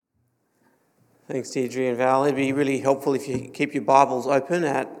Thanks, Deirdre and Val. It'd be really helpful if you keep your Bibles open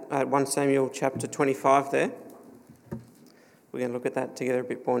at 1 Samuel chapter 25 there. We're going to look at that together a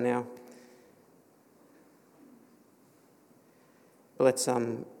bit more now. But let's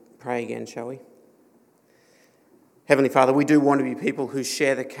pray again, shall we? Heavenly Father, we do want to be people who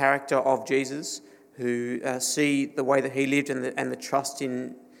share the character of Jesus, who see the way that he lived and the trust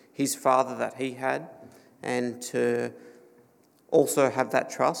in his Father that he had, and to also have that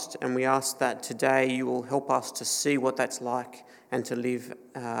trust. And we ask that today you will help us to see what that's like and to live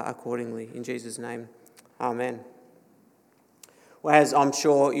accordingly. In Jesus' name, amen. Well, as I'm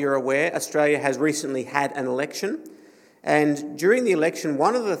sure you're aware, Australia has recently had an election. And during the election,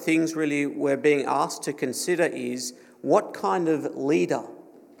 one of the things really we're being asked to consider is what kind of leader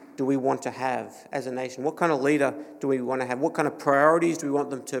do we want to have as a nation? What kind of leader do we want to have? What kind of priorities do we want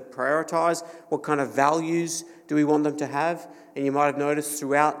them to prioritise? What kind of values do we want them to have? And you might have noticed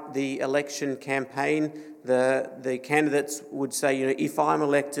throughout the election campaign, the candidates would say, if I'm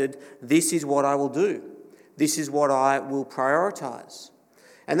elected, this is what I will do. This is what I will prioritise.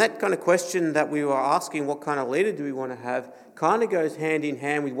 And that kind of question that we were asking, what kind of leader do we want to have, kind of goes hand in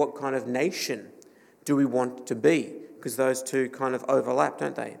hand with what kind of nation do we want to be, because those two kind of overlap,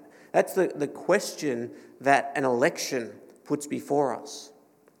 don't they? That's the question that an election puts before us.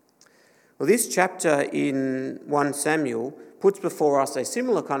 Well, this chapter in 1 Samuel puts before us a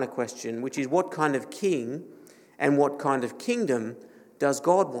similar kind of question, which is what kind of king and what kind of kingdom does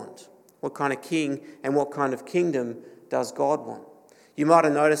God want? What kind of king and what kind of kingdom does God want? You might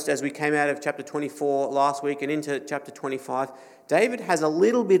have noticed as we came out of chapter 24 last week and into chapter 25, David has a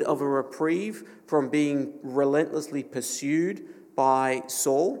little bit of a reprieve from being relentlessly pursued by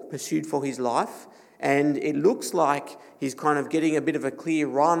Saul, pursued for his life, and it looks like he's kind of getting a bit of a clear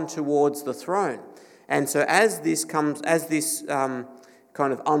run towards the throne. And so as this kind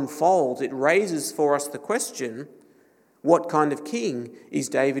of unfolds, it raises for us the question, what kind of king is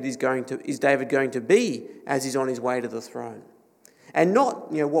David going to be as he's on his way to the throne? And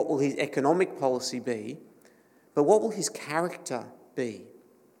not, what will his economic policy be, but what will his character be?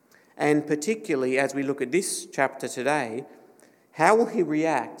 And particularly as we look at this chapter today, how will he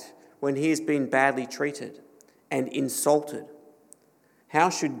react when he has been badly treated and insulted? How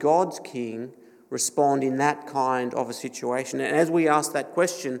should God's king respond in that kind of a situation? And as we ask that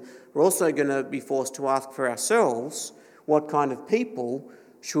question, we're also going to be forced to ask for ourselves, what kind of people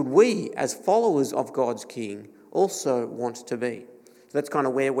should we, as followers of God's king, also want to be? So that's kind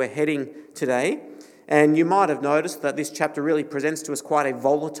of where we're heading today. And you might have noticed that this chapter really presents to us quite a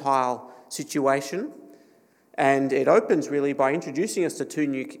volatile situation. And it opens really by introducing us to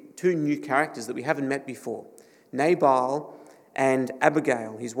two new characters that we haven't met before, Nabal and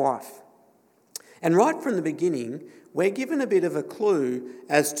Abigail, his wife. And right from the beginning, we're given a bit of a clue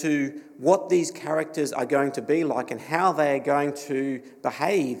as to what these characters are going to be like and how they are going to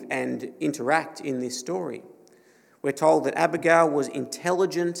behave and interact in this story. We're told that Abigail was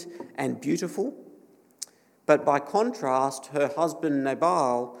intelligent and beautiful, but by contrast, her husband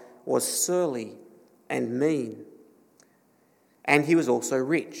Nabal was surly and mean. And he was also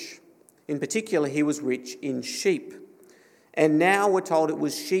rich. In particular, he was rich in sheep. And now we're told it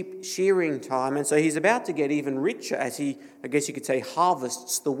was sheep shearing time, and so he's about to get even richer as he, I guess you could say,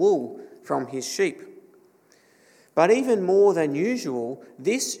 harvests the wool from his sheep. But even more than usual,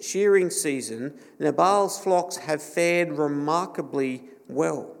 this shearing season, Nabal's flocks have fared remarkably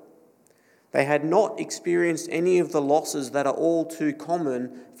well. They had not experienced any of the losses that are all too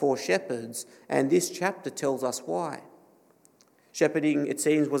common for shepherds, and this chapter tells us why. Shepherding, it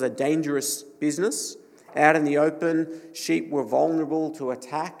seems, was a dangerous business. Out in the open, sheep were vulnerable to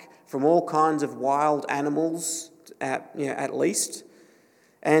attack from all kinds of wild animals, at least.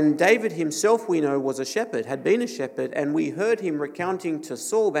 And David himself, we know, was a shepherd, had been a shepherd, and we heard him recounting to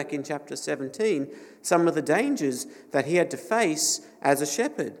Saul back in chapter 17 some of the dangers that he had to face as a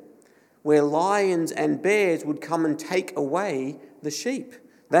shepherd, where lions and bears would come and take away the sheep.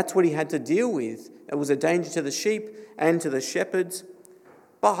 That's what he had to deal with. It was a danger to the sheep and to the shepherds.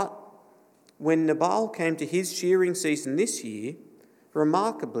 But when Nabal came to his shearing season this year,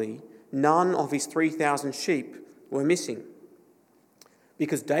 remarkably, none of his 3,000 sheep were missing,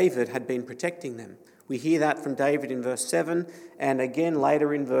 because David had been protecting them. We hear that from David in verse 7, and again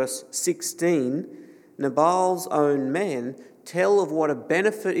later in verse 16, Nabal's own men tell of what a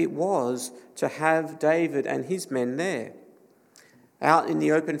benefit it was to have David and his men there. Out in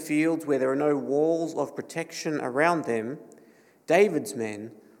the open fields where there are no walls of protection around them, David's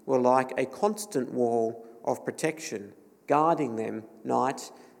men were like a constant wall of protection, guarding them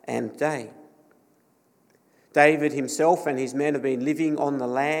night and day. David himself and his men have been living on the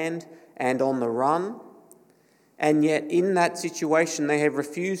land and on the run. And yet in that situation, they have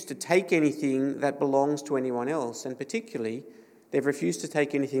refused to take anything that belongs to anyone else. And particularly, they've refused to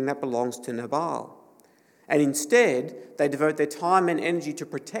take anything that belongs to Nabal. And instead, they devote their time and energy to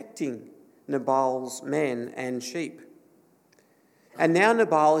protecting Nabal's men and sheep. And now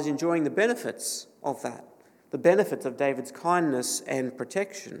Nabal is enjoying the benefits of that, the benefits of David's kindness and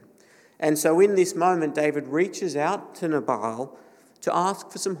protection. And so in this moment, David reaches out to Nabal to ask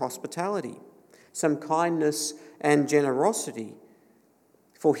for some hospitality, some kindness and generosity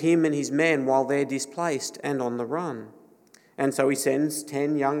for him and his men while they're displaced and on the run. And so he sends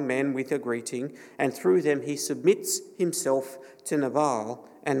 10 young men with a greeting, and through them he submits himself to Nabal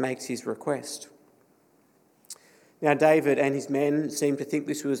and makes his request. Now David and his men seem to think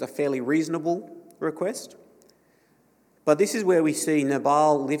this was a fairly reasonable request. But this is where we see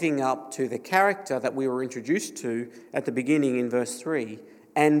Nabal living up to the character that we were introduced to at the beginning in verse 3,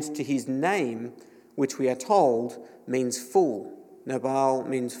 and to his name, which we are told means fool. Nabal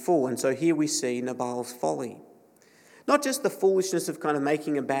means fool, and so here we see Nabal's folly. Not just the foolishness of kind of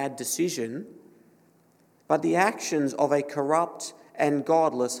making a bad decision, but the actions of a corrupt and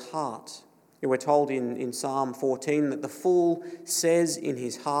godless heart. We're told in Psalm 14 that the fool says in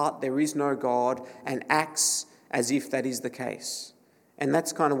his heart there is no God and acts as if that is the case. And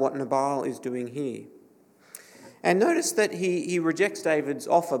that's kind of what Nabal is doing here. And notice that he rejects David's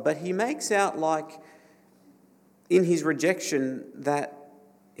offer, but he makes out like in his rejection that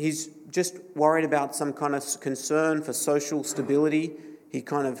he's just worried about some kind of concern for social stability. He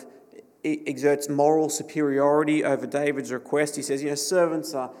kind of exerts moral superiority over David's request. He says,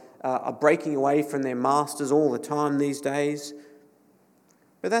 servants are breaking away from their masters all the time these days.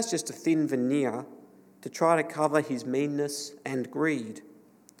 But that's just a thin veneer to try to cover his meanness and greed.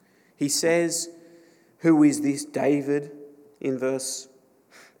 He says, "Who is this David?" in verse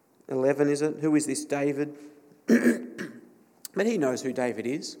 11, is it? Who is this David? But he knows who David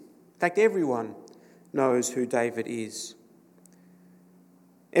is. In fact, everyone knows who David is.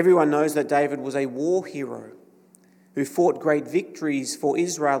 Everyone knows that David was a war hero who fought great victories for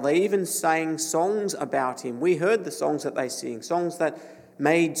Israel. They even sang songs about him. We heard the songs that they sing, songs that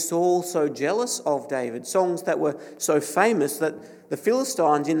made Saul so jealous of David, songs that were so famous that the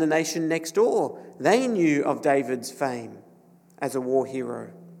Philistines in the nation next door, they knew of David's fame as a war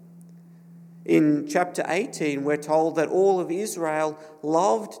hero. In chapter 18, we're told that all of Israel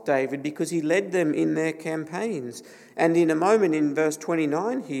loved David because he led them in their campaigns. And in a moment, in verse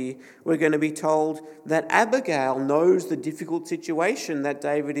 29 here, we're going to be told that Abigail knows the difficult situation that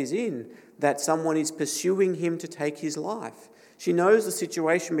David is in, that someone is pursuing him to take his life. She knows the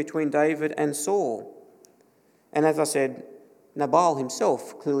situation between David and Saul. And as I said, Nabal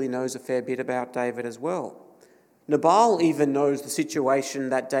himself clearly knows a fair bit about David as well. Nabal even knows the situation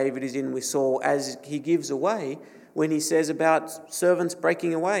that David is in with Saul, as he gives away when he says about servants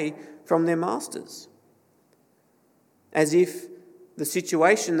breaking away from their masters. As if the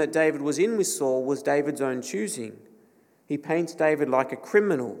situation that David was in with Saul was David's own choosing. He paints David like a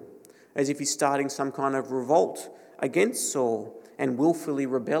criminal, as if he's starting some kind of revolt against Saul and willfully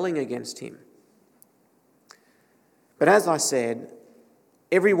rebelling against him. But as I said,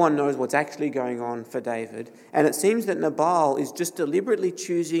 everyone knows what's actually going on for David, and it seems that Nabal is just deliberately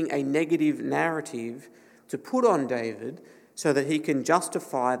choosing a negative narrative to put on David so that he can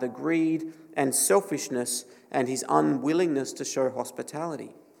justify the greed and selfishness and his unwillingness to show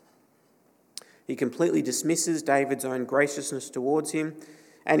hospitality. He completely dismisses David's own graciousness towards him,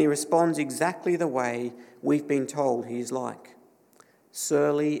 and he responds exactly the way we've been told he is like: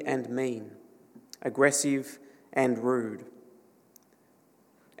 surly and mean, aggressive and rude.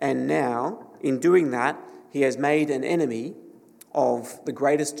 And now, in doing that, he has made an enemy of the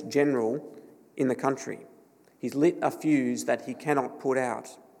greatest general in the country. He's lit a fuse that he cannot put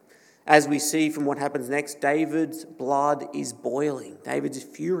out. As we see from what happens next, David's blood is boiling. David is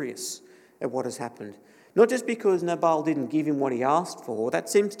furious at what has happened. Not just because Nabal didn't give him what he asked for, that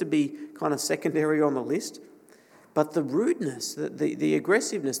seems to be kind of secondary on the list, but the rudeness, the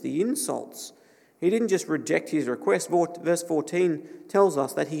aggressiveness, the insults. He didn't just reject his request. Verse 14 tells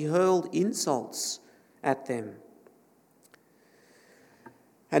us that he hurled insults at them.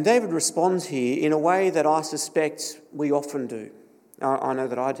 And David responds here in a way that I suspect we often do. I know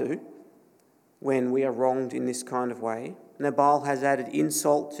that I do when we are wronged in this kind of way. Nabal has added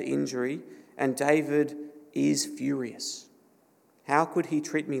insult to injury, and David is furious. How could he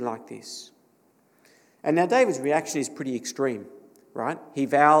treat me like this? And now David's reaction is pretty extreme, right? He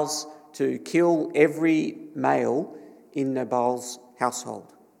vows to kill every male in Nabal's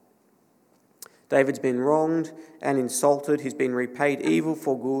household. David's been wronged and insulted. He's been repaid evil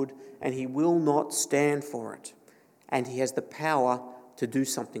for good, and he will not stand for it. And he has the power to do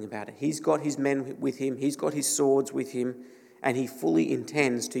something about it. He's got his men with him. He's got his swords with him, and he fully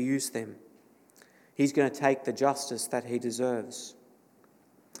intends to use them. He's going to take the justice that he deserves.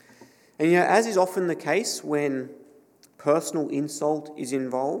 And as is often the case when personal insult is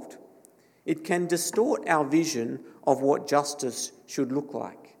involved, it can distort our vision of what justice should look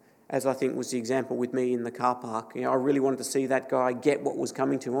like, as I think was the example with me in the car park. I really wanted to see that guy get what was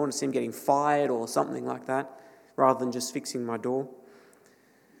coming to him. I wanted to see him getting fired or something like that, rather than just fixing my door.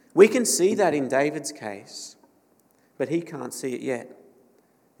 We can see that in David's case, but he can't see it yet.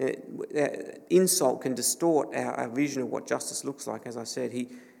 Insult can distort our vision of what justice looks like, as I said.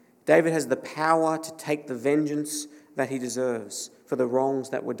 David has the power to take the vengeance that he deserves for the wrongs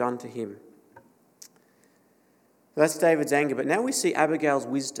that were done to him. That's David's anger, but now we see Abigail's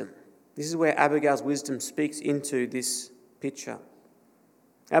wisdom. This is where Abigail's wisdom speaks into this picture.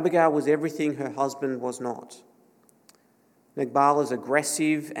 Abigail was everything her husband was not. Nabal is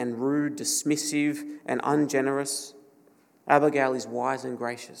aggressive and rude, dismissive and ungenerous. Abigail is wise and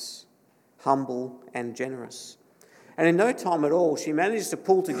gracious, humble and generous. And in no time at all, she manages to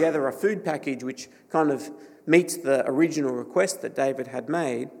pull together a food package which kind of meets the original request that David had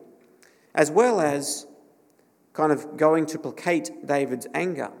made, as well as kind of going to placate David's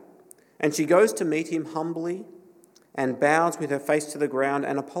anger. And she goes to meet him humbly and bows with her face to the ground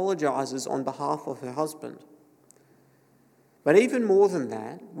and apologises on behalf of her husband. But even more than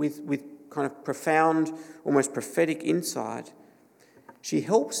that, with kind of profound, almost prophetic insight, she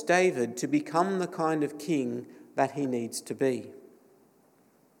helps David to become the kind of king that he needs to be.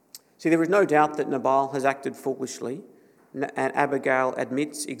 See, there is no doubt that Nabal has acted foolishly, and Abigail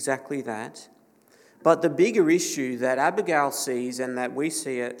admits exactly that. But the bigger issue that Abigail sees and that we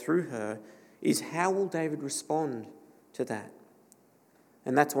see it through her is how will David respond to that?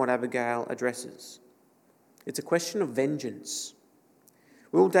 And that's what Abigail addresses. It's a question of vengeance.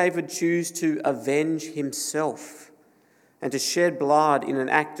 Will David choose to avenge himself and to shed blood in an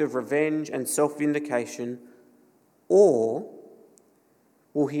act of revenge and self-vindication, or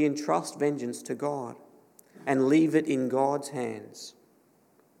will he entrust vengeance to God and leave it in God's hands?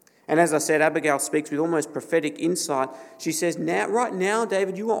 And as I said, Abigail speaks with almost prophetic insight. She says, right now,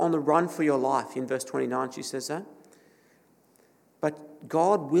 David, you are on the run for your life. In verse 29, she says that. But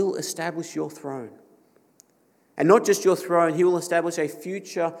God will establish your throne. And not just your throne, he will establish a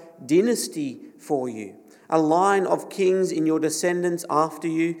future dynasty for you, a line of kings in your descendants after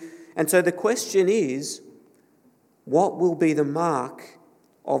you. And so the question is, what will be the mark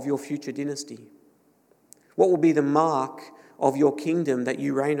of your future dynasty? What will be the mark of your kingdom that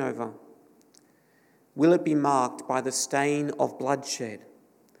you reign over? Will it be marked by the stain of bloodshed,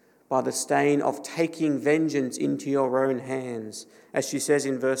 by the stain of taking vengeance into your own hands? As she says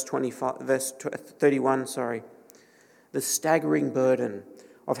in verse 31, the staggering burden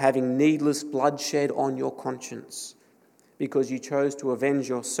of having needless bloodshed on your conscience because you chose to avenge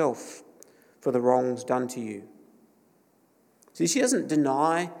yourself for the wrongs done to you. See, she doesn't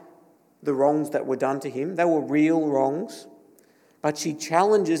deny the wrongs that were done to him. They were real wrongs. But she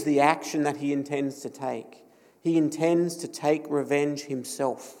challenges the action that he intends to take. He intends to take revenge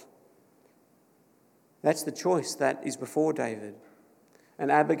himself. That's the choice that is before David.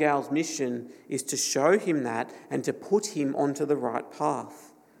 And Abigail's mission is to show him that and to put him onto the right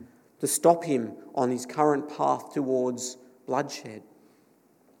path, to stop him on his current path towards bloodshed.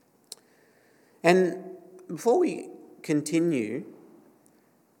 And before we continue,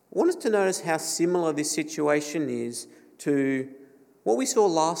 I want us to notice how similar this situation is to what we saw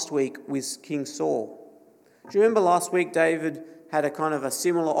last week with King Saul. Do you remember last week David had a kind of a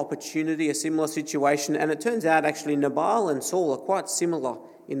similar opportunity, a similar situation, and it turns out actually Nabal and Saul are quite similar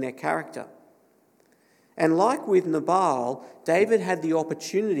in their character. And like with Nabal, David had the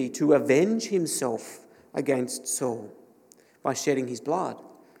opportunity to avenge himself against Saul by shedding his blood,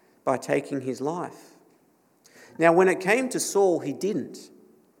 by taking his life. Now, when it came to Saul, he didn't.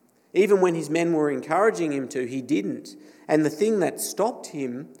 Even when his men were encouraging him to, he didn't. And the thing that stopped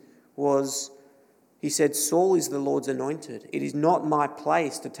him was, he said, Saul is the Lord's anointed. It is not my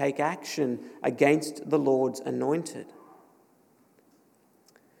place to take action against the Lord's anointed.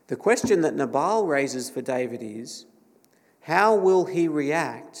 The question that Nabal raises for David is, how will he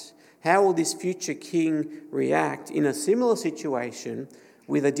react? How will this future king react in a similar situation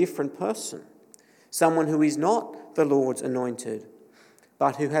with a different person? Someone who is not the Lord's anointed,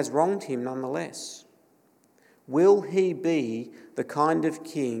 but who has wronged him nonetheless. Will he be the kind of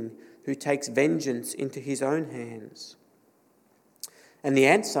king who takes vengeance into his own hands? And the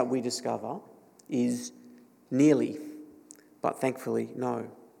answer, we discover, is nearly, but thankfully no.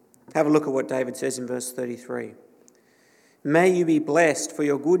 Have a look at what David says in verse 33. May you be blessed for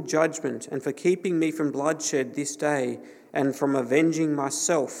your good judgment and for keeping me from bloodshed this day and from avenging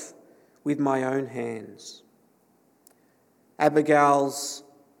myself with my own hands. Abigail's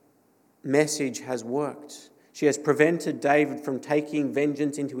message has worked. She has prevented David from taking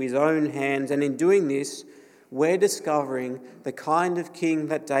vengeance into his own hands, and in doing this, we're discovering the kind of king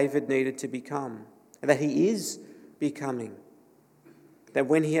that David needed to become, and that he is becoming. That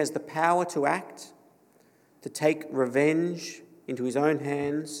when he has the power to act, to take revenge into his own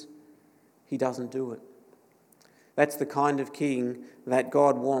hands, he doesn't do it. That's the kind of king that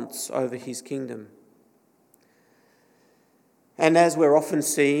God wants over his kingdom. And as we're often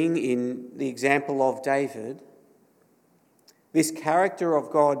seeing in the example of David, this character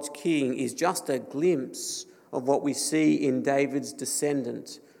of God's king is just a glimpse of what we see in David's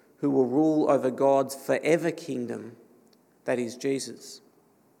descendant, who will rule over God's forever kingdom, that is Jesus.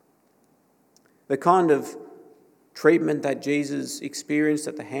 The kind of treatment that Jesus experienced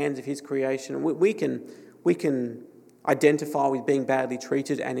at the hands of his creation, we can identify with being badly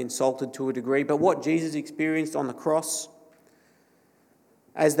treated and insulted to a degree, but what Jesus experienced on the cross,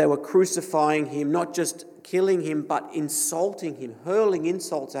 as they were crucifying him, not just killing him, but insulting him, hurling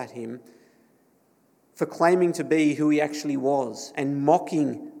insults at him for claiming to be who he actually was and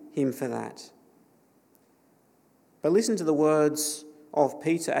mocking him for that. But listen to the words of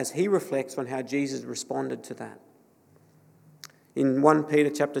Peter as he reflects on how Jesus responded to that. In 1 Peter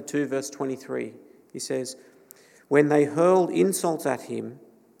chapter 2, verse 23, he says, "When they hurled insults at him,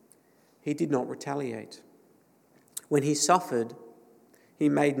 he did not retaliate. When he suffered, he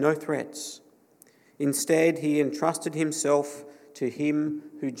made no threats. Instead, he entrusted himself to him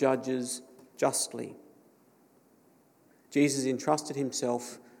who judges justly." Jesus entrusted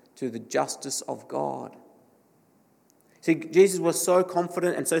himself to the justice of God. See, Jesus was so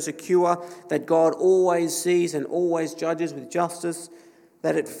confident and so secure that God always sees and always judges with justice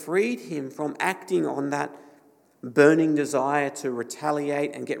that it freed him from acting on that burning desire to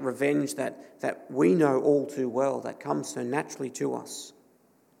retaliate and get revenge that we know all too well, that comes so naturally to us.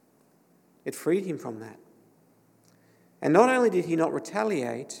 It freed him from that. And not only did he not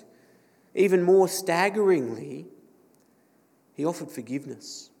retaliate, even more staggeringly, he offered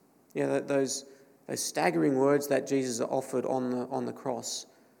forgiveness. Those staggering words that Jesus offered on the cross.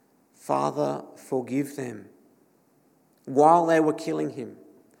 "Father, forgive them." While they were killing him,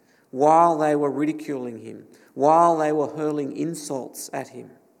 while they were ridiculing him, while they were hurling insults at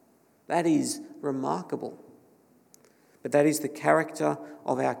him. That is remarkable. But that is the character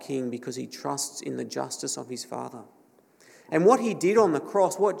of our King, because he trusts in the justice of his Father. And what he did on the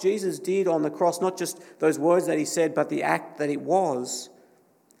cross, what Jesus did on the cross, not just those words that he said, but the act that it was,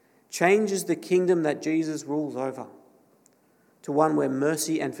 changes the kingdom that Jesus rules over to one where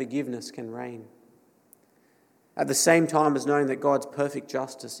mercy and forgiveness can reign, at the same time as knowing that God's perfect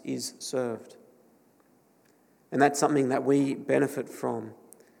justice is served. And that's something that we benefit from.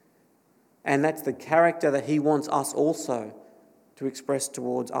 And that's the character that he wants us also to express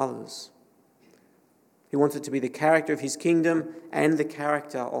towards others. He wants it to be the character of his kingdom and the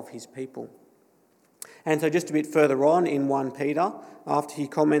character of his people. And so just a bit further on in 1 Peter, after he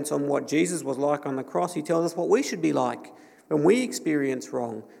comments on what Jesus was like on the cross, he tells us what we should be like when we experience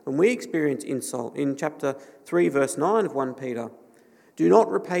wrong, when we experience insult. In chapter 3, verse 9 of 1 Peter, "Do not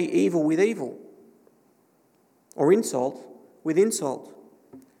repay evil with evil, or insult with insult.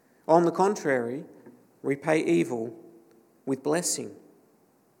 On the contrary, repay evil with blessing."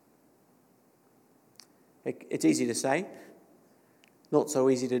 It's easy to say, not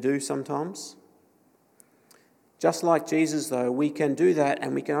so easy to do sometimes. Just like Jesus, though, we can do that,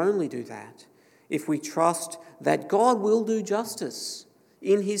 and we can only do that if we trust that God will do justice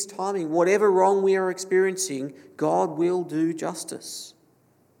in his timing. Whatever wrong we are experiencing, God will do justice.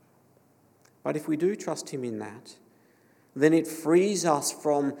 But if we do trust him in that, then it frees us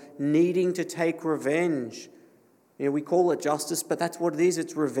from needing to take revenge. We call it justice, but that's what it is,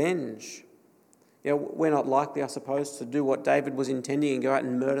 it's revenge. We're not likely, I suppose, to do what David was intending and go out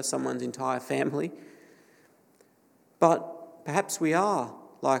and murder someone's entire family. But perhaps we are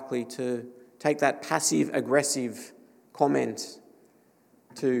likely to take that passive-aggressive comment,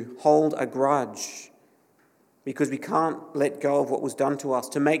 to hold a grudge because we can't let go of what was done to us,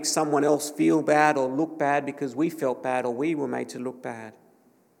 to make someone else feel bad or look bad because we felt bad or we were made to look bad.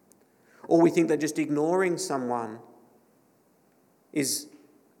 Or we think that just ignoring someone is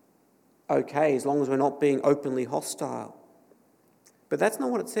okay as long as we're not being openly hostile. But that's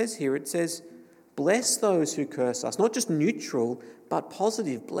not what it says here. It says, bless those who curse us. Not just neutral, but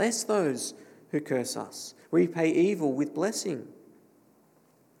positive. Bless those who curse us. Repay evil with blessing.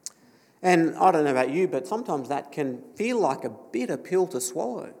 And I don't know about you, but sometimes that can feel like a bitter pill to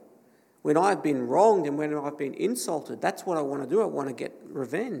swallow. When I've been wronged and when I've been insulted, that's what I want to do. I want to get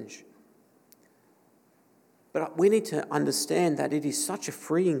revenge. But we need to understand that it is such a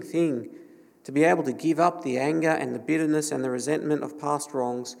freeing thing to be able to give up the anger and the bitterness and the resentment of past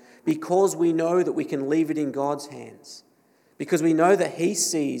wrongs, because we know that we can leave it in God's hands, because we know that He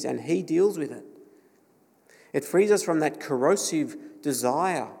sees and He deals with it. It frees us from that corrosive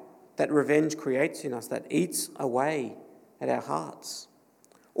desire that revenge creates in us, that eats away at our hearts.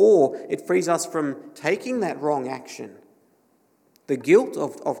 Or it frees us from taking that wrong action, the guilt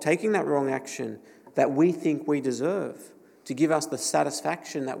of taking that wrong action that we think we deserve, to give us the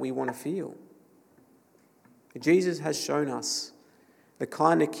satisfaction that we want to feel. Jesus has shown us the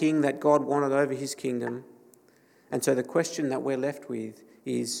kind of king that God wanted over his kingdom. And so the question that we're left with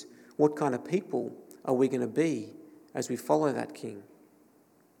is, what kind of people are we going to be as we follow that king?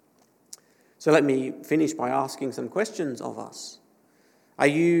 So let me finish by asking some questions of us. Are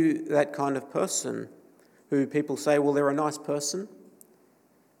you that kind of person who people say, well, they're a nice person,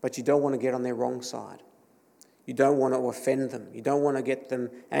 but you don't want to get on their wrong side? You don't want to offend them. You don't want to get them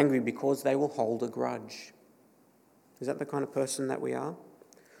angry because they will hold a grudge. Is that the kind of person that we are?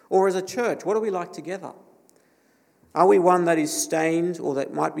 Or as a church, what are we like together? Are we one that is stained, or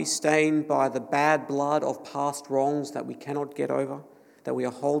that might be stained by the bad blood of past wrongs that we cannot get over, that we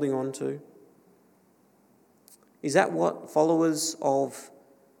are holding on to? Is that what followers of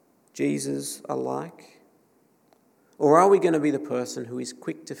Jesus are like? Or are we going to be the person who is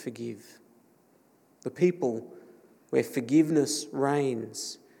quick to forgive? The people where forgiveness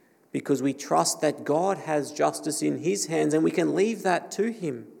reigns, because we trust that God has justice in his hands and we can leave that to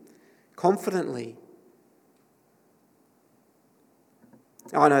him confidently.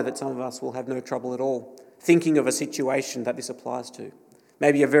 I know that some of us will have no trouble at all thinking of a situation that this applies to.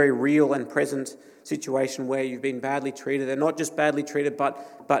 Maybe a very real and present situation where you've been badly treated, and not just badly treated,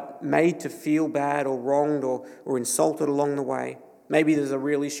 but made to feel bad or wronged or insulted along the way. Maybe there's a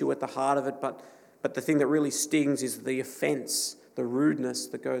real issue at the heart of it, but the thing that really stings is the offence, the rudeness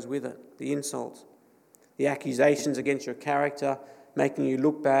that goes with it, the insult, the accusations against your character, making you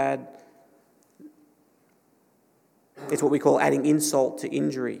look bad. It's what we call adding insult to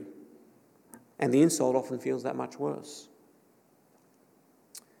injury. And the insult often feels that much worse.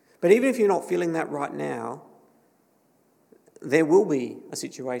 But even if you're not feeling that right now, there will be a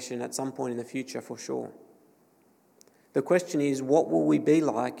situation at some point in the future for sure. The question is, what will we be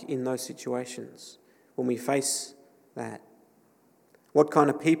like in those situations when we face that? What kind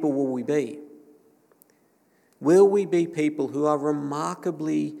of people will we be? Will we be people who are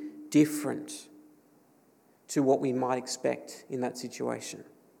remarkably different to what we might expect in that situation?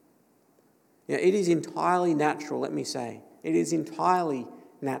 It is entirely natural, let me say. It is entirely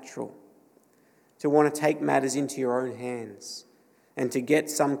natural to want to take matters into your own hands and to get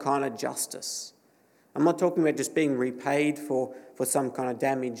some kind of justice. I'm not talking about just being repaid for some kind of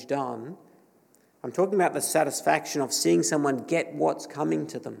damage done. I'm talking about the satisfaction of seeing someone get what's coming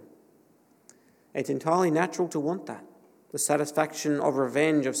to them. It's entirely natural to want that. The satisfaction of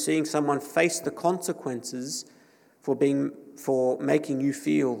revenge, of seeing someone face the consequences for making you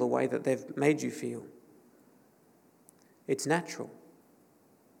feel the way that they've made you feel. It's natural.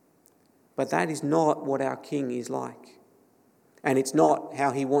 But that is not what our King is like. And it's not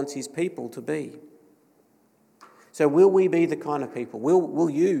how he wants his people to be. So will we be the kind of people? Will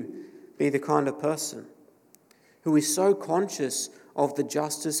you be the kind of person who is so conscious of the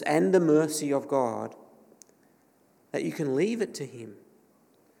justice and the mercy of God that you can leave it to him,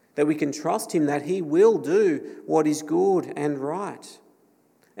 that we can trust him that he will do what is good and right?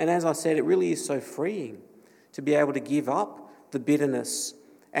 And as I said, it really is so freeing to be able to give up the bitterness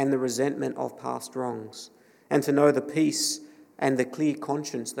and the resentment of past wrongs, and to know the peace and the clear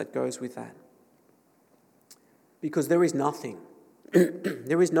conscience that goes with that. Because there is nothing,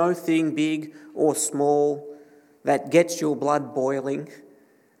 there is no thing big or small that gets your blood boiling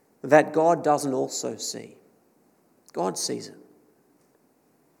that God doesn't also see. God sees it.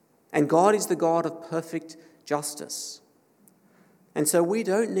 And God is the God of perfect justice. And so we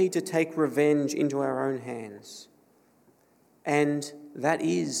don't need to take revenge into our own hands. And that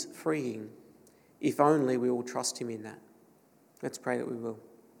is freeing, if only we will trust him in that. Let's pray that we will.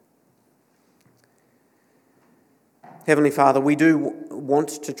 Heavenly Father, we do want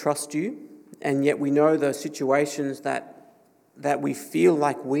to trust you, and yet we know the situations that we feel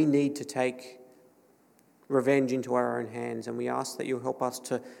like we need to take revenge into our own hands, and we ask that you'll help us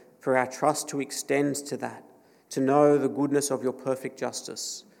for our trust to extend to that, to know the goodness of your perfect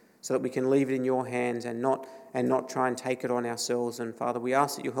justice, so that we can leave it in your hands and not try and take it on ourselves. And Father, we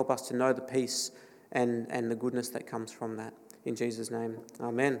ask that you help us to know the peace and the goodness that comes from that. In Jesus' name,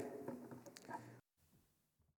 amen.